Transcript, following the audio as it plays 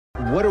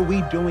what are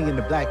we doing in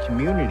the black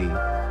community?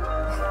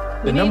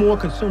 The number one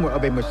consumer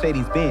of a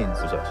Mercedes-Benz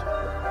is us.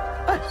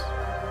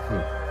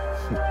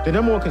 Us. The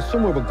number one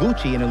consumer of a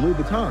Gucci and a Louis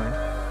Vuitton,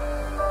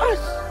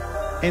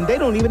 us. And they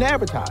don't even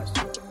advertise.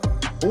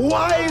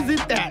 Why is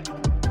it that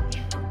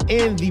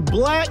in the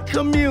black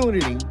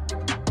community,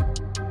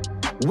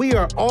 we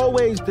are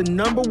always the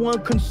number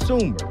one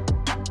consumer,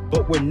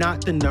 but we're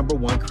not the number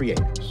one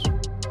creators?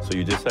 So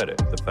you just said it,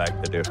 the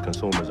fact that there's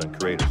consumers and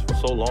creators. For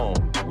so long,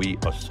 we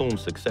assume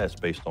success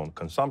based on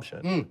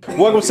consumption.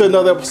 Welcome to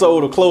another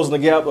episode of Closing the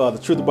Gap, the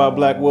truth about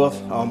black wealth.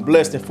 I'm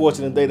blessed and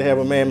fortunate today to have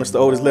a man, Mr.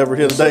 Otis Leverett,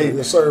 here today.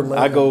 Yes, sir, man.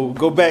 I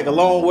go back a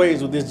long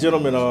ways with this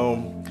gentleman.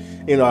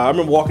 I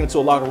remember walking into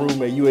a locker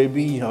room at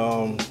UAB,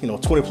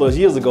 20 plus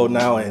years ago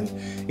now, and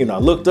I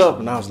looked up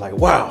and I was like,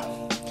 wow.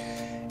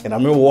 And I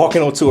remember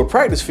walking onto a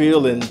practice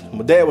field, and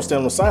my dad was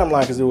standing on the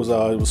sideline because it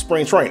was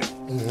spring training,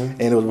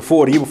 and it was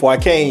the year before I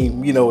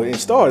came, and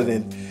started.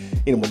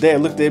 And my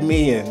dad looked at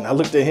me, and I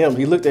looked at him.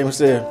 He looked at me and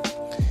said,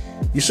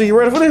 "You sure you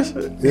ready for this?"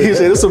 He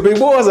said, "There's some big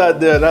boys out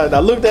there." And I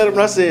looked at him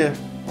and I said,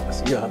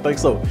 "Yeah, I think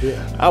so."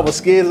 Yeah. I was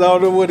scared. I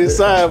don't know what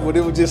inside, but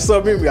it was just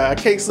something in me. I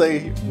can't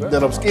say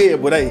that I'm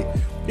scared, but hey,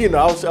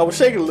 I was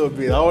shaking a little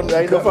bit. I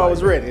didn't know if I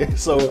was ready.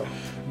 So.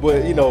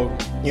 But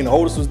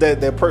Otis was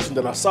that person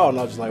that I saw, and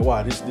I was just like,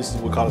 wow, this is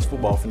what college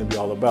football finna be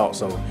all about.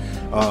 So,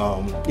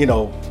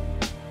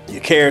 your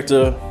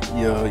character,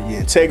 your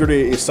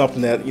integrity is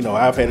something that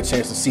I've had a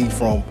chance to see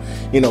from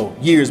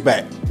years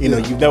back.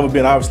 You've never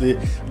been, obviously,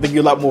 I think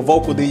you're a lot more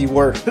vocal than you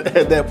were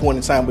at that point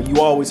in time, but you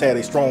always had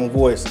a strong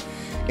voice,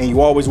 and you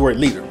always were a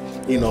leader.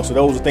 So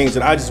those are things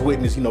that I just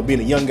witnessed.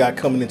 Being a young guy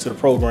coming into the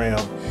program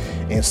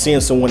and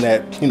seeing someone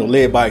that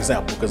led by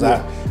example, because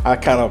I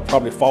kind of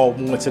probably fall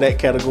more into that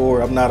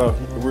category. I'm not a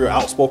real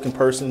outspoken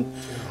person.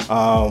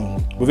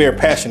 We're very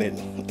passionate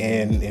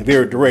and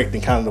very direct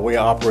in kind of the way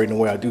I operate and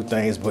the way I do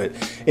things. But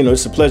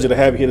it's a pleasure to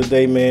have you here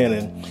today, man.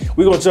 And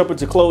we're gonna jump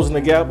into Closing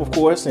the Gap, of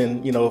course.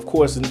 And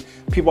and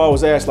people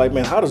always ask, like,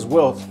 man, how does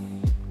wealth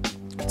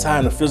tie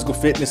into physical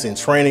fitness and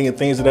training and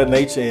things of that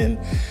nature? And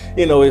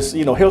it's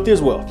health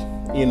is wealth.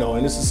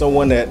 And this is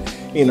someone that,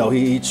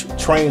 he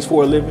trains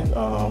for a living,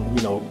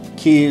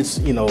 kids,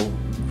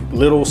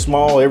 little,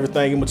 small,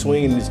 everything in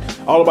between. It's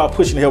all about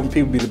pushing and helping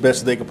people be the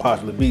best that they could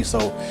possibly be. So,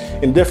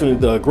 and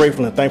definitely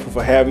grateful and thankful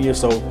for having you.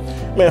 So,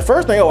 man,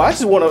 first thing, I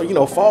just want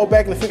to, fall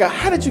back and figure out,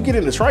 how did you get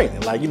into training?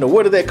 Like,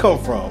 where did that come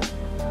from?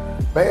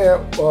 Man,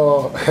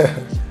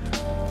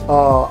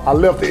 I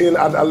left the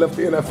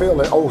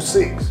NFL in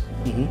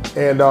 06,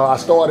 and I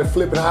started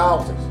flipping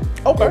houses.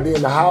 Okay. And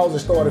then the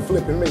houses started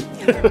flipping me.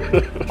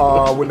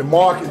 When the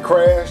market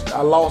crashed, I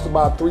lost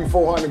about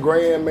 $300-400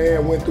 grand,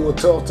 man. Went through a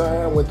tough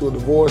time, went through a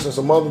divorce and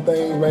some other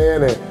things,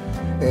 man.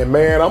 And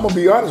man, I'm gonna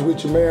be honest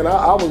with you, man.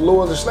 I was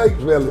low as a snake's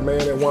belly,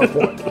 man, at one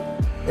point.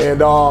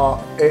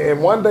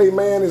 And one day,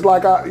 man, it's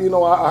like I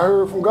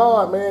heard from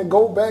God, man,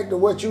 go back to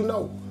what you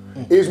know.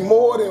 It's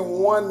more than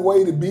one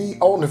way to be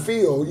on the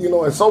field,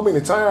 and so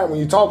many times when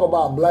you talk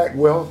about black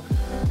wealth,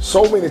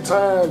 so many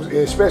times,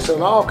 especially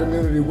in our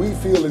community, we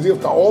feel as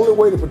if the only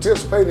way to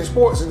participate in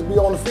sports is to be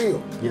on the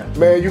field. Yeah.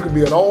 Man, you could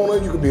be an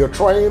owner, you could be a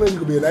trainer, you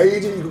could be an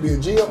agent, you could be a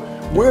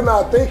GM. We're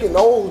not thinking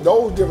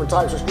those different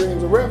types of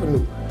streams of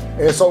revenue.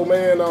 And so,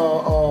 man,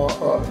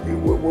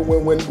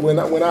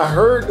 when I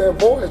heard that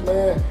voice,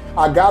 man,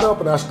 I got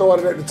up and I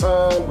started at the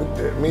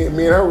time. Me and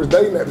her was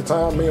dating at the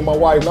time. Me and my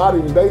wife,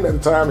 Nadia, was dating at the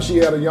time. And she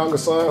had a younger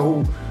son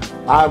who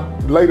I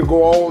later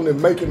go on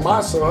and making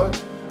my son.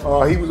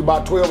 He was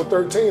about 12 or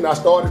 13. I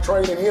started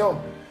training him.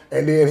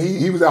 And then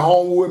he was at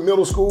Homewood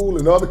Middle School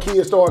and other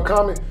kids started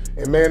coming.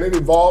 And man, it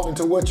evolved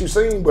into what you've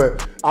seen.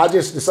 But I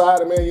just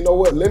decided, man, you know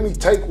what? Let me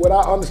take what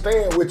I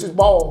understand, which is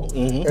ball,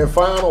 and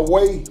find a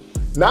way.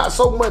 Not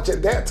so much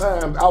at that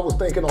time, I was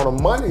thinking on a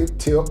money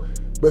tip,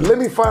 but let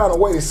me find a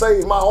way to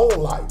save my own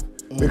life.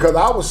 Because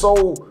I was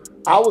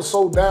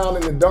so down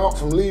in the dumps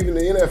from leaving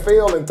the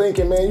NFL and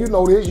thinking, man,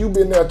 this, you've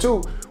been there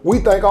too. We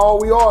think all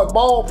we are is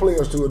ball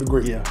players to a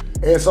degree. Yeah.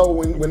 And so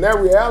when that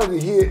reality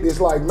hit, it's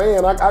like,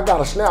 man, I got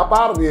to snap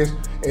out of this.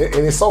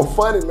 And it's so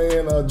funny,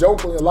 man,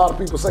 jokingly, a lot of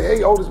people say,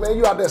 hey, Otis, man,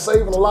 you out there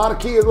saving a lot of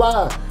kids'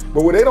 lives.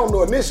 But what they don't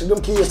know initially,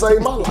 them kids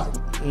saved my life.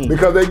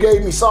 Because they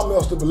gave me something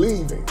else to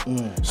believe in.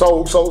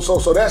 So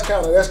that's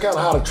kind of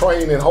how the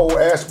training whole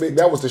aspect,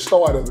 that was the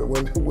start of it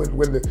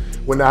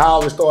when the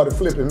houses started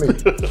flipping me.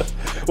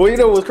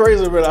 Well, what's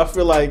crazy, man, I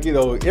feel like,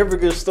 every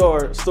good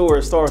story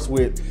starts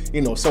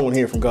with, someone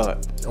hearing from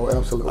God. Oh,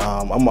 absolutely.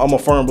 I'm a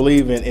firm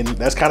believer, and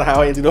that's kind of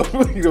how I ended up,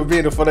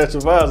 being a financial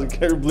advisor,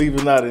 can't believe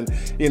it or not. And,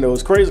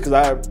 it's crazy because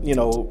I,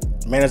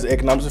 managed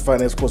economics and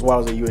finance, of course, while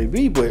I was at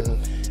UAB, but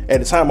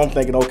at the time I'm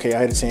thinking, okay, I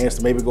had a chance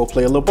to maybe go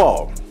play a little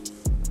ball.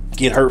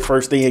 Get hurt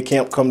first day in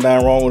camp, come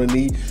down wrong on the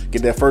knee,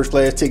 get that first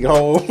class ticket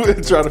home,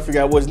 trying to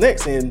figure out what's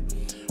next. And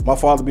my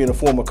father being a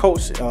former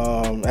coach,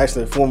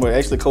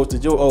 actually coached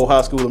at your old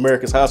high school,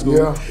 America's High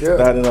School,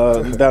 down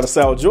in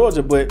South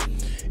Georgia. But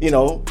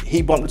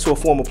he bumped into a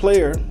former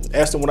player,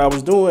 asked him what I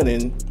was doing,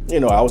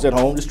 and I was at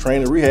home just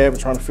training rehab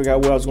and trying to figure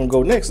out where I was going to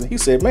go next. And he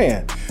said,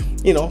 man,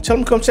 tell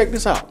him to come check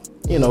this out.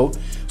 you know.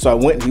 So I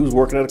went and he was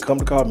working at a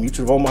company called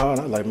Mutual of Omaha. And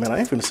I was like, man, I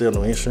ain't finna sell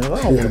no insurance.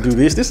 I don't want to do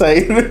this. This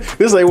ain't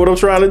what I'm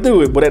trying to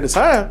do. But at the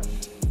time,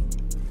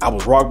 I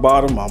was rock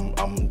bottom.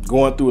 I'm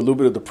going through a little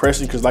bit of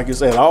depression because, like you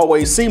said, I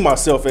always see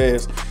myself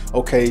as,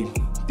 okay,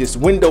 this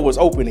window is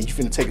open and you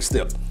finna take a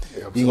step.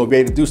 You're gonna be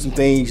able to do some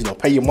things, you know,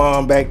 pay your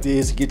mom back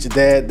this, get your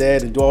dad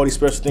that, and do all these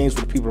special things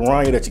for the people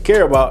around you that you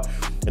care about.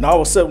 And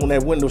all of a sudden, when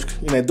that window,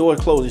 that door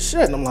closes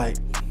shut, and I'm like,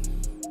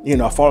 you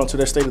know, I fall into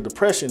that state of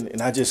depression,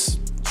 and I just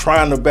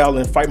trying to battle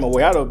and fight my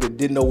way out of it,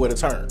 didn't know where to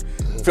turn.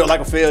 Felt like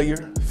a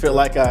failure. Felt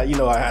like I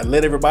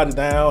let everybody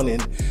down,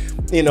 and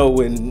you know,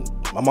 when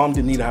my mom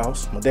didn't need a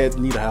house, my dad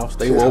didn't need a house.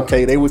 They were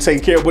okay. They would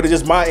take care of it. But it's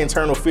just my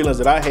internal feelings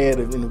that I had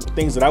and the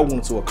things that I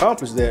wanted to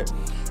accomplish that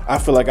I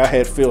feel like I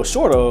had fell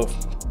short of.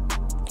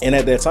 And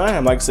at that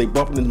time, like I say,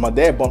 my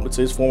dad bumped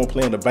into his former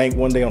player in the bank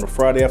one day on a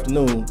Friday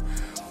afternoon.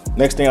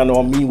 Next thing I know,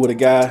 I'm meeting with a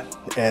guy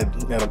at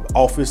an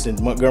office in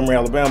Montgomery,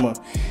 Alabama.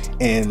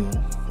 And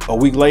a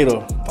week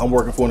later, I'm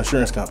working for an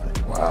insurance company.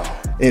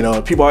 Wow. You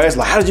know, people are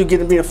asking, like, how did you get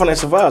to be a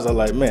financial advisor? I'm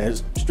like, man,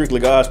 it's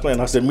strictly God's plan.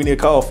 I said, many are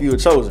called, few are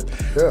chosen.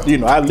 Yeah. You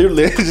know, I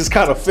literally just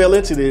kind of fell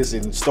into this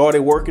and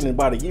started working. And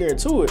about a year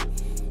into it,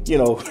 you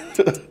know,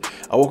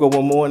 I woke up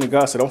one morning and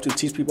God said, don't you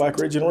teach people how to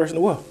create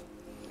generational wealth?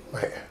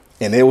 Man.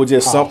 And it was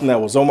just something that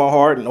was on my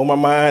heart and on my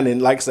mind.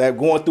 And like I said,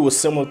 going through a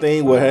similar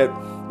thing where I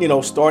had, you know,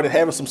 started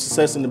having some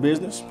success in the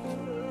business.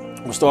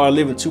 We started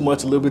living too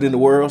much a little bit in the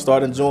world,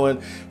 started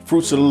enjoying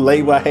fruits of the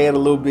labor I had a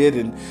little bit.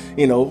 And,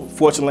 you know,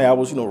 fortunately I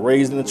was, you know,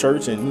 raised in the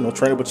church and, you know,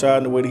 trained up a child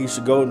in the way that he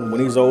should go. And when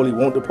he's old, he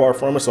won't depart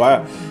from it. So I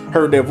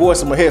heard that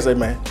voice in my head say,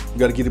 man, you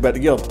got to get it back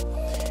together.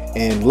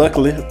 And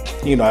luckily,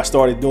 you know, I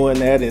started doing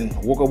that and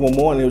woke up one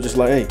morning. It was just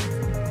like, hey,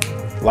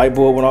 light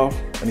bulb went off.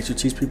 I need to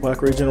teach people how to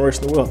create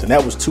generational wealth. And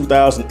that was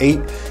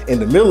 2008 in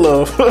the middle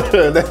of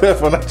that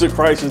financial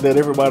crisis that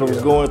everybody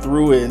was going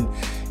through. And,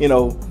 you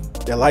know,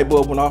 that light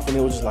bulb went off and it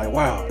was just like,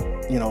 wow,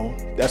 you know,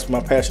 that's my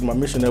passion, my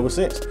mission ever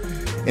since.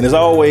 And it's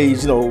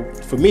always, you know,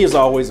 for me, it's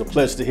always a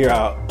pleasure to hear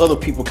how other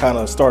people kind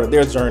of started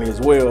their journey as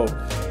well.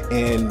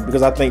 And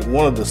because I think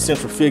one of the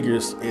central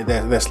figures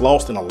that's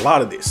lost in a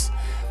lot of this,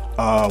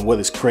 whether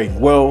it's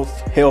creating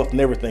wealth, health, and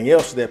everything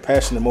else, that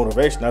passion and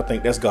motivation, I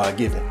think that's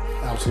God-given.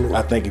 Absolutely.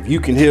 I think if you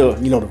can hear,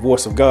 you know, the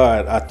voice of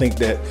God, I think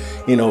that,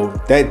 you know,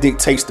 that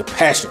dictates the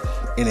passion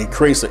and it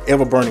creates an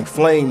ever-burning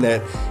flame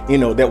that, you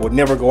know, that would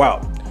never go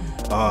out.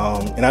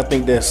 And I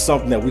think that's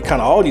something that we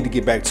kind of all need to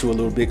get back to a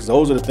little bit because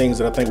those are the things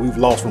that I think we've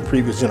lost from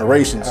previous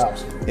generations.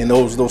 Absolutely. And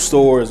those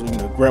stories, you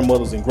know,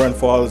 grandmothers and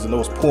grandfathers and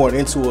those pouring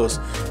into us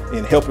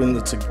and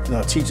helping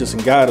to teach us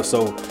and guide us.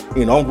 So,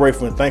 you know, I'm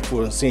grateful and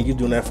thankful and seeing you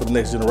doing that for the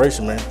next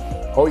generation, man.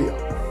 Oh yeah,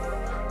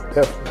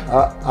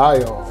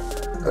 definitely.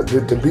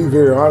 To be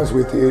very honest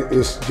with you,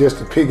 it's just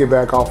to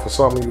piggyback off of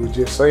something you were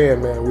just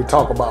saying, man. We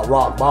talk about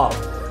rock bottom.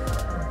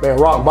 Man,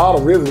 rock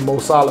bottom really the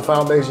most solid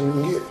foundation you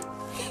can get.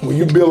 When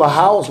you build a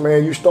house,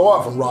 man, you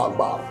start from rock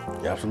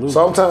bottom. Yeah, absolutely.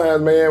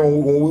 Sometimes, man,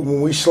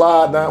 when we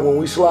slide down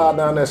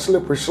that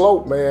slippery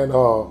slope, man,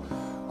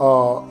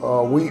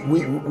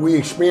 we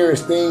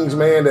experience things,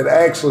 man, that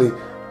actually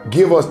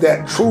give us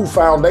that true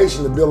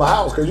foundation to build a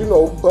house. Because, you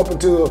know, up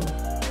until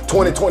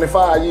 20,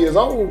 25 years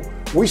old,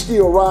 we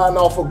still riding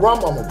off of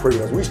grandmama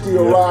prayers. We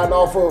still riding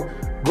off of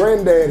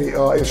granddaddy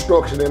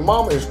instruction and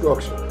mama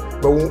instruction.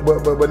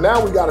 But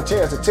now we got a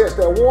chance to test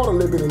that water a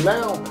little bit, and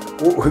now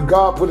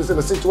God put us in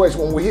a situation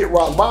when we hit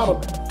rock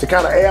bottom to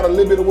kind of add a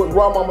little bit of what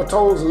grandmama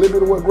told us, a little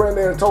bit of what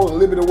granddaddy told us, a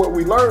little bit of what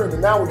we learned,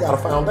 and now we got a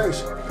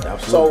foundation.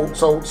 Absolutely.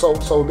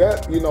 So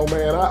that, you know,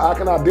 man, I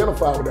can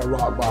identify with that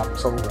rock bottom.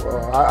 So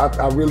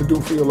I really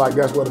do feel like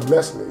that's what a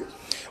blessing is.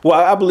 Well,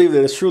 I believe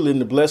that it's truly in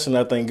the blessing.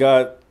 I think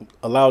God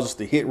allows us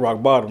to hit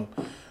rock bottom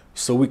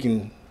so we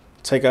can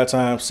take our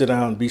time, sit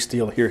down, and be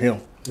still, and hear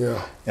Him.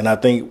 Yeah. And I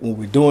think when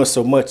we're doing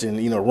so much and,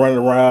 you know, running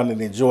around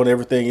and enjoying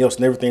everything else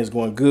and everything's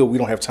going good, we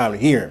don't have time to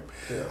hear Him.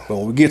 Yeah. But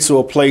when we get to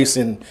a place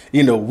and,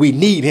 you know, we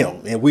need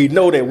Him and we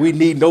know that we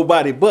need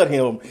nobody but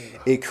Him,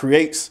 it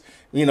creates,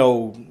 you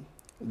know,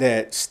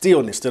 that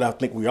stillness that I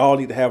think we all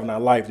need to have in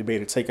our life to be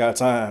able to take our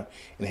time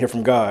and hear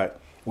from God.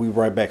 We'll be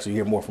right back so you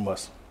hear more from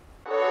us.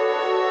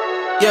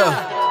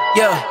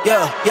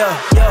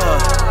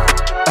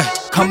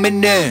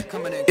 Coming in,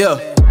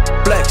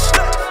 flex,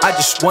 I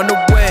just wanna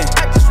win,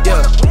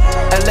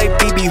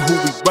 LABB, who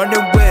we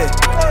running with,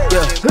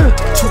 2,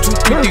 2,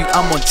 3, 3,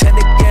 I'm on 10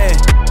 again,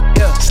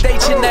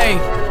 state your name,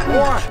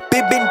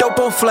 big been dope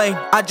on flame,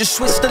 I just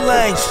switched the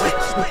lanes,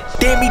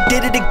 damn he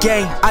did it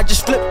again, I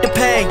just flipped the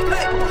pain,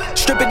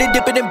 stripping and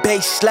dipping in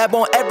bass, slab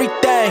on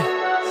everything,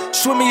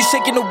 swimming you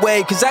sinking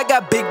away, cause I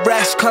got big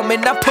racks coming,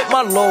 I put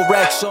my low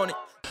racks on it.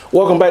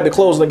 Welcome back to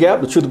Closing the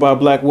Gap, the truth about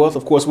black wealth.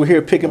 Of course, we're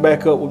here picking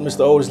back up with Mr.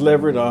 Otis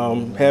Leverett,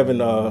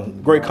 having a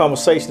great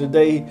conversation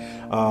today.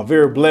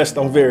 Very blessed.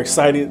 I'm very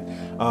excited.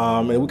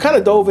 And we kind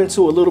of dove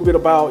into a little bit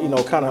about,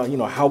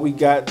 how we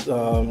got,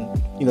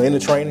 into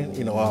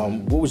training.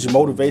 What was your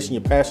motivation,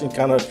 your passion,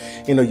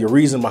 your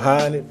reason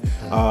behind it.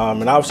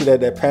 And obviously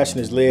that passion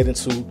has led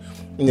into,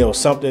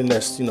 something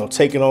that's,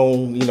 taken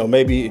on,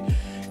 maybe,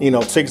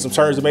 taking some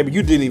turns that maybe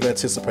you didn't even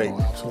anticipate.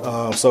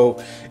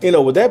 So,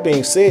 with that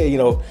being said,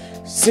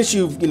 since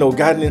you've,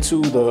 gotten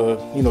into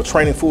the,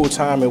 training full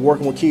time and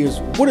working with kids,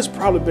 what has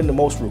probably been the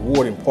most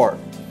rewarding part?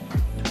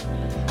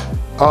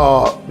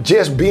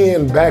 Just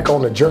being back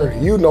on the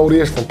journey. You know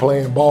this from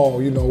playing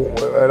ball,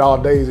 at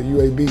our days at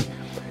UAB.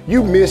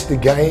 You miss the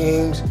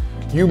games,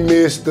 you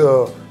miss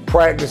the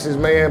practices,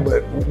 man,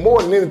 but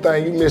more than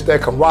anything, you miss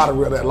that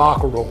camaraderie of that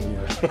locker room,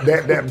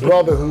 that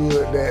brotherhood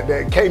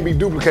that can't be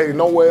duplicated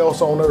nowhere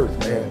else on earth,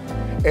 man.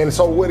 And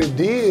so what it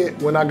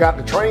did when I got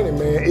to training,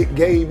 man, it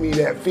gave me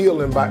that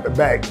feeling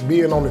back,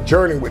 being on the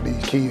journey with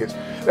these kids.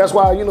 That's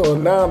why,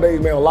 nowadays,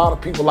 man, a lot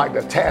of people like to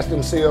attach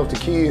themselves to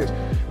kids.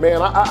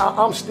 Man,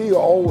 I'm still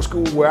old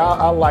school where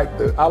I like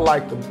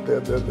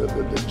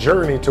the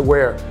journey to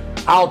where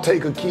I'll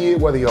take a kid,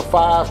 whether you're a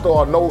 5-star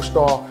or no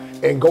star,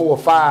 and go a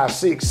 5,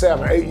 6,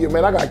 7, 8 year.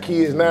 Man, I got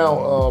kids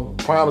now.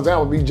 Prime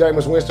example would be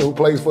Jameis Winston, who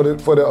plays for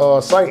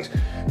the Saints.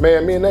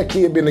 Man, me and that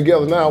kid been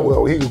together now.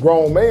 Well, he's a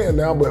grown man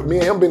now, but me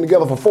and him been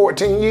together for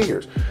 14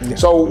 years. Yeah.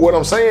 So what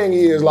I'm saying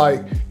is,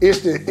 like, it's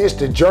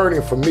the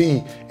journey for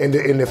me and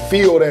to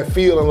feel that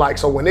feeling. Like,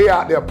 so when they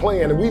out there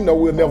playing, and we know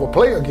we'll never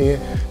play again,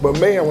 but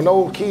man, when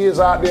those kids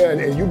out there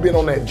and you've been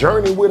on that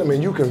journey with them,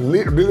 and you can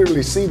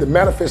literally see the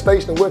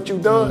manifestation of what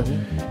you've done,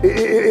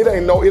 it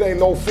ain't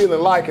no feeling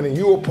like it, and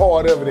you're a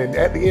part of it. And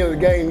at the end of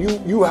the game,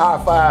 you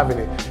high fiving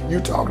it. You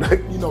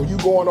talking, you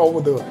going over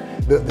the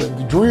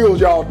drills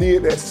y'all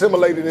did that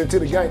simulated into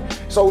the game.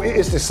 So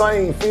it's the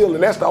same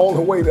feeling. That's the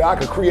only way that I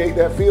could create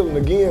that feeling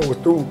again was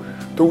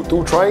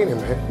through training,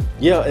 man.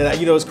 Yeah,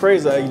 and it's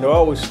crazy. I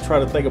always try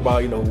to think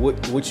about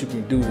what you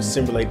can do to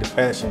simulate the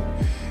passion,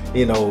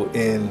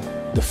 and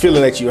the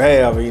feeling that you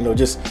have. And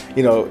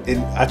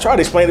I try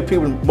to explain to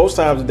people. Most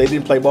times they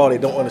didn't play ball, they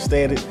don't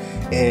understand it.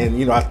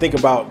 And I think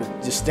about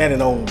just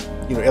standing on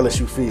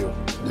LSU field.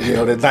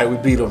 That night we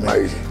beat them,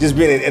 man. Just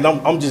being, and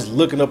I'm just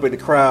looking up at the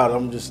crowd.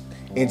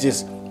 And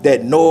just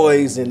that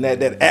noise and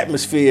that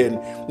atmosphere,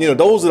 and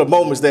those are the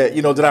moments that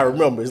that I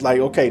remember. It's like,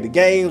 okay, the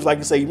games, like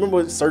you say, you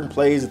remember certain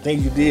plays and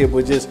things you did,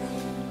 but just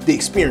the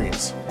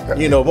experience.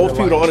 Most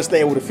people don't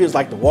understand what it feels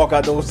like to walk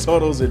out those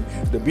tunnels and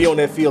to be on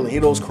that field and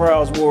hear those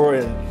crowds roar,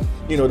 and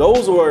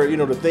those are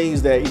the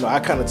things that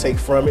I kind of take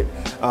from it,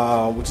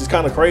 which is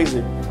kind of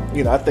crazy.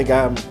 I think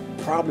I'm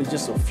probably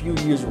just a few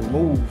years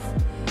removed.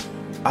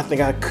 I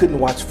think I couldn't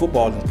watch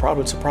football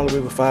probably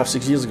maybe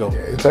 5-6 years ago. Yeah,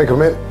 it take a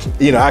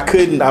minute. I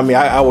couldn't. I mean,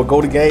 I would go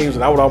to games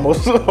and I would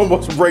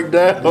almost break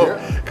down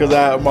because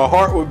my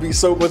heart would be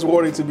so much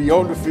wanting to be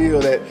on the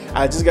field that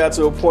I just got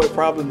to a point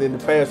probably in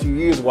the past few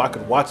years where I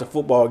could watch a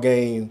football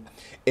game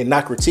and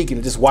not critique it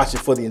and just watch it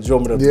for the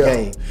enjoyment of the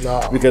game.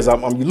 Because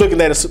I'm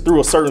looking at it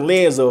through a certain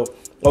lens of,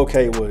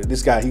 okay, well,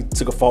 this guy, he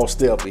took a false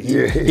step.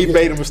 He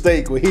made a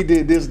mistake. Well, he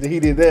did this and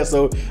he did that.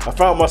 So I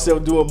found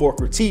myself doing more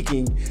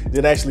critiquing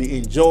than actually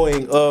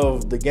enjoying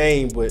of the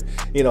game. But,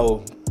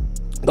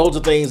 those are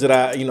things that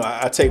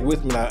I take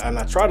with me, and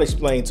I try to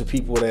explain to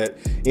people that,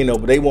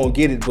 but they won't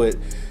get it. But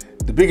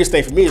the biggest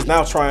thing for me is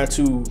now trying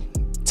to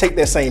take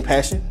that same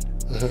passion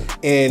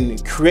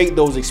and create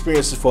those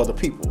experiences for other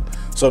people.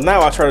 So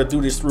now I try to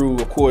do this through,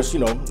 of course,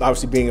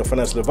 obviously being a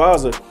financial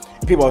advisor.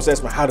 People always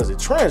ask me, how does it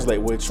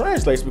translate? Well, it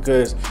translates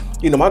because,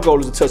 my goal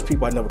is to touch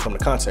people I never come to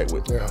contact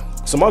with. Yeah.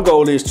 So my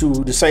goal is to,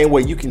 the same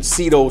way you can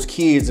see those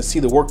kids and see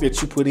the work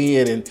that you put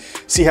in and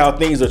see how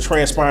things are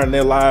transpiring in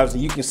their lives,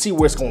 and you can see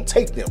where it's going to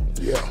take them.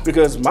 Yeah.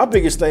 Because my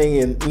biggest thing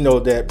in,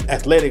 that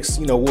athletics,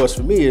 was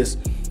for me is,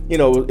 it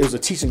was a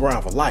teaching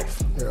ground for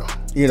life. Yeah.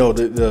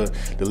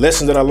 The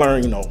lessons that I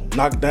learned,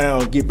 knock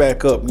down, get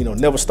back up,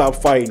 never stop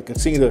fighting,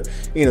 continue to,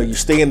 you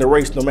stay in the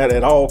race no matter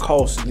at all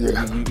costs,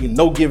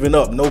 no giving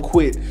up, no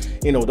quit.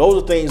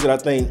 Those are things that I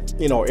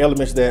think, are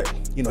elements that,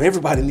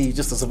 everybody needs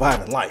just to survive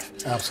in life.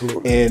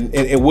 Absolutely.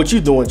 And what you're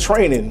doing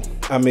training,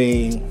 I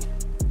mean,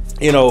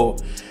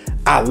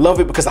 I love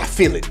it because I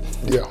feel it.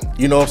 Yeah.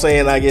 You know what I'm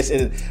saying? I guess,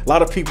 and a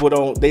lot of people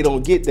don't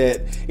get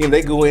that.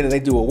 They go in and they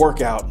do a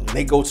workout, and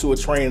they go to a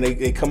training,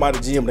 they come out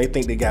of the gym, they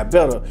think they got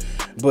better.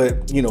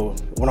 But,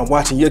 when I'm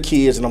watching your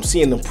kids and I'm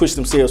seeing them push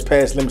themselves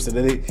past limits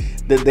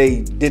that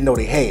they didn't know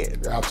they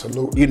had.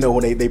 Absolutely.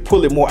 When they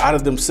pull it more out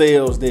of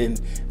themselves than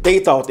they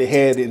thought they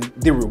had, and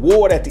the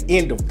reward at the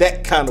end of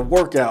that kind of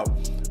workout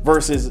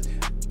versus,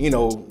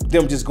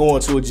 them just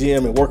going to a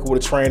gym and working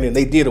with a trainer and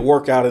they did a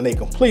workout and they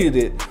completed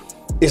it.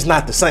 It's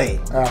not the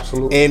same.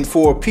 Absolutely. And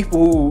for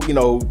people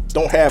who,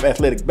 don't have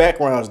athletic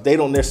backgrounds, they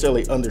don't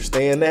necessarily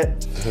understand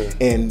that. Mm-hmm.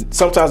 And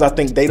sometimes I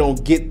think they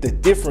don't get the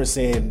difference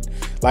in,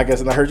 like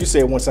I heard you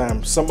say one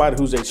time, somebody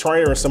who's a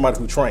trainer and somebody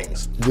who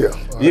trains. Yeah.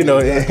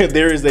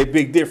 There is a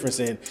big difference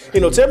in,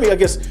 tell me, I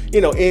guess,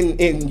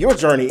 in your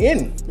journey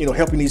in,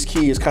 helping these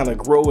kids kind of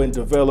grow and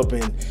develop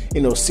and,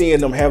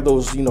 seeing them have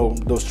those,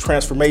 those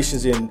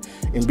transformations in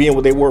being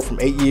what they were from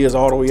 8 years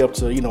all the way up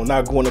to,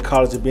 now going to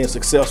college and being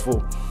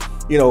successful.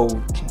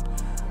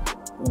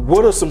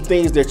 What are some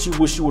things that you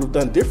wish you would have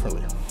done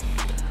differently?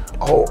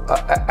 Oh,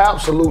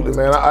 absolutely,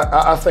 man.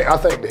 I think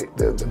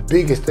the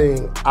biggest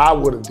thing I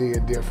would have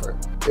did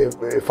different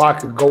if I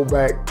could go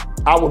back,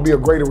 I would be a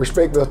greater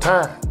respecter of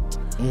time.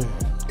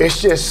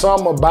 It's just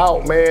something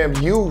about,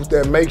 man, youth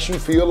that makes you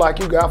feel like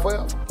you got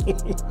forever.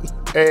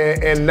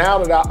 and now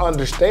that I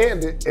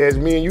understand it, as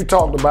me and you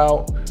talked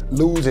about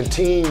losing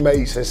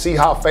teammates and see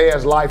how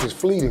fast life is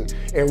fleeting,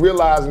 and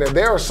realizing that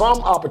there are some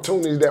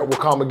opportunities that will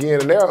come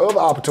again and there are other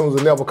opportunities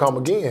that never come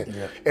again.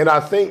 Yeah. And I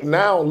think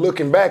now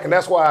looking back, and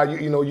that's why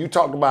you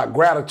talked about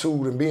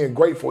gratitude and being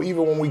grateful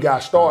even when we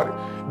got started.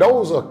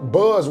 Those are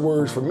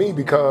buzzwords for me,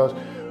 because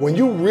when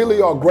you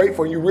really are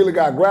grateful and you really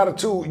got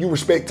gratitude, you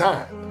respect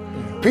time.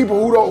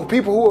 People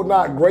who are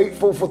not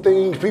grateful for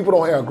things, people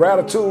don't have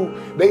gratitude,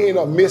 they end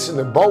up missing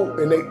the boat,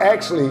 and they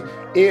actually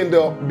end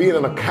up being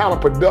in a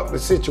counterproductive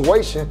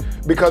situation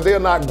because they're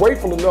not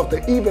grateful enough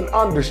to even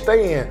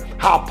understand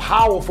how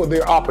powerful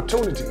their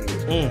opportunity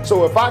is.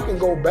 So if I can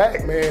go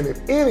back, man,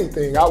 if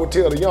anything, I would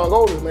tell the young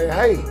oldest, man,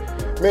 hey,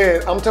 man,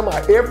 I'm talking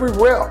about every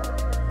rep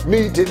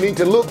need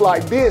to look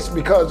like this,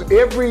 because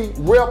every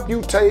rep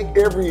you take,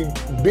 every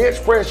bench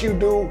press you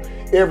do,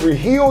 every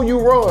hill you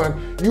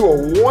run, you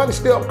are one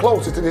step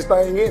closer to this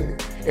thing ending.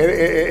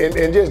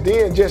 And just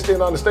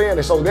didn't understand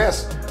it. So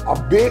that's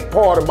a big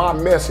part of my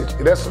message.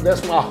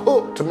 That's my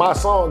hook to my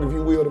song, if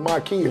you will, to my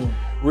kids.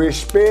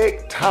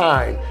 Respect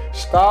time.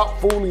 Stop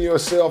fooling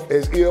yourself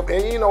as if,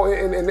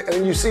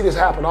 and you see this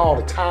happen all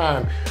the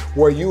time,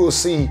 where you will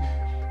see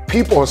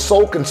people are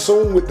so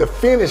consumed with the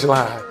finish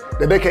line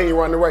that they can't even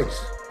run the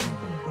race.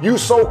 You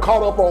so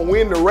caught up on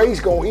when the race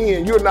gonna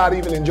end, you're not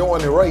even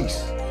enjoying the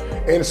race.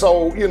 And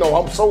so,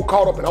 I'm so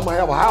caught up, and I'm gonna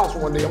have a house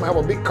one day, I'm gonna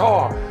have a big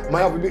car, I'm gonna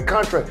have a big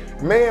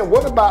contract. Man,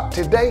 what about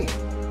today?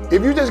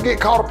 If you just get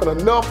caught up in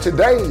enough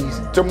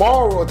todays,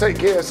 tomorrow will take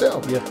care of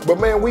itself. Yeah. But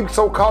man, we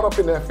so caught up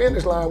in that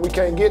finish line, we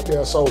can't get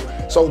there. So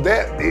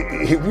that,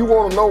 if you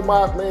want to know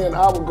my man,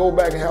 I would go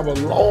back and have a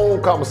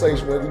long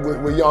conversation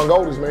with young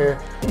oldest,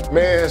 man.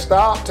 Man,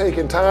 stop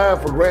taking time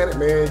for granted,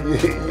 man.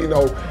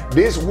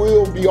 This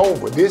will be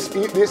over. This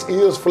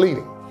is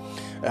fleeting.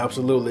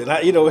 Absolutely. And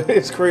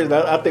it's crazy.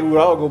 I think we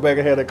would all go back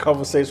and have that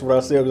conversation with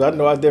ourselves. I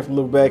know I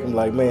definitely look back and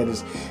like, man,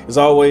 it's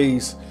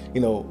always,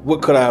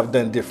 what could I have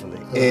done differently?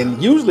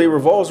 And usually it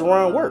revolves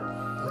around work.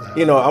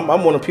 I'm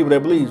one of the people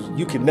that believes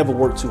you can never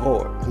work too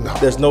hard. No.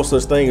 There's no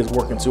such thing as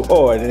working too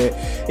hard.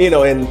 And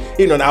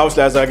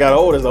obviously as I got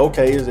older, it's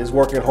okay, it's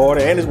working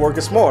harder and it's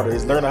working smarter.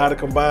 It's learning how to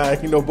combine,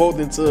 both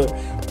into,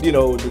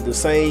 the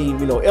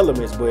same,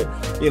 elements.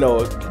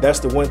 But,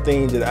 that's the one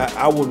thing that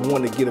I would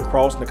want to get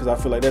across, because I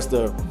feel like that's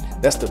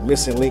the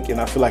missing link.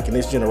 And I feel like in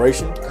this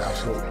generation,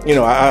 absolutely,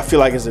 I feel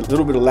like it's a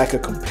little bit of lack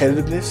of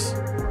competitiveness,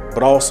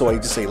 but also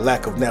just a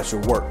lack of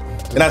natural work.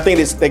 And I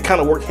think they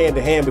kind of work hand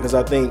in hand, because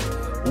I think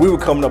we were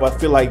coming up, I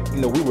feel like,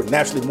 we were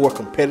naturally more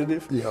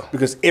competitive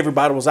because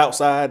everybody was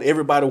outside,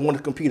 everybody wanted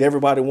to compete,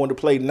 everybody wanted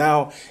to play.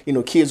 Now,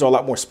 kids are a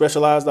lot more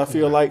specialized, I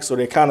feel like, so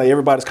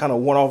everybody's kind of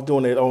one off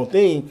doing their own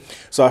thing.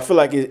 So I feel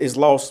like it's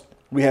lost.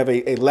 We have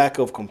a lack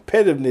of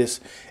competitiveness,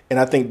 and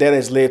I think that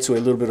has led to a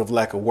little bit of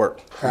lack of work.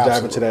 We'll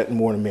dive into that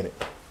more in a minute.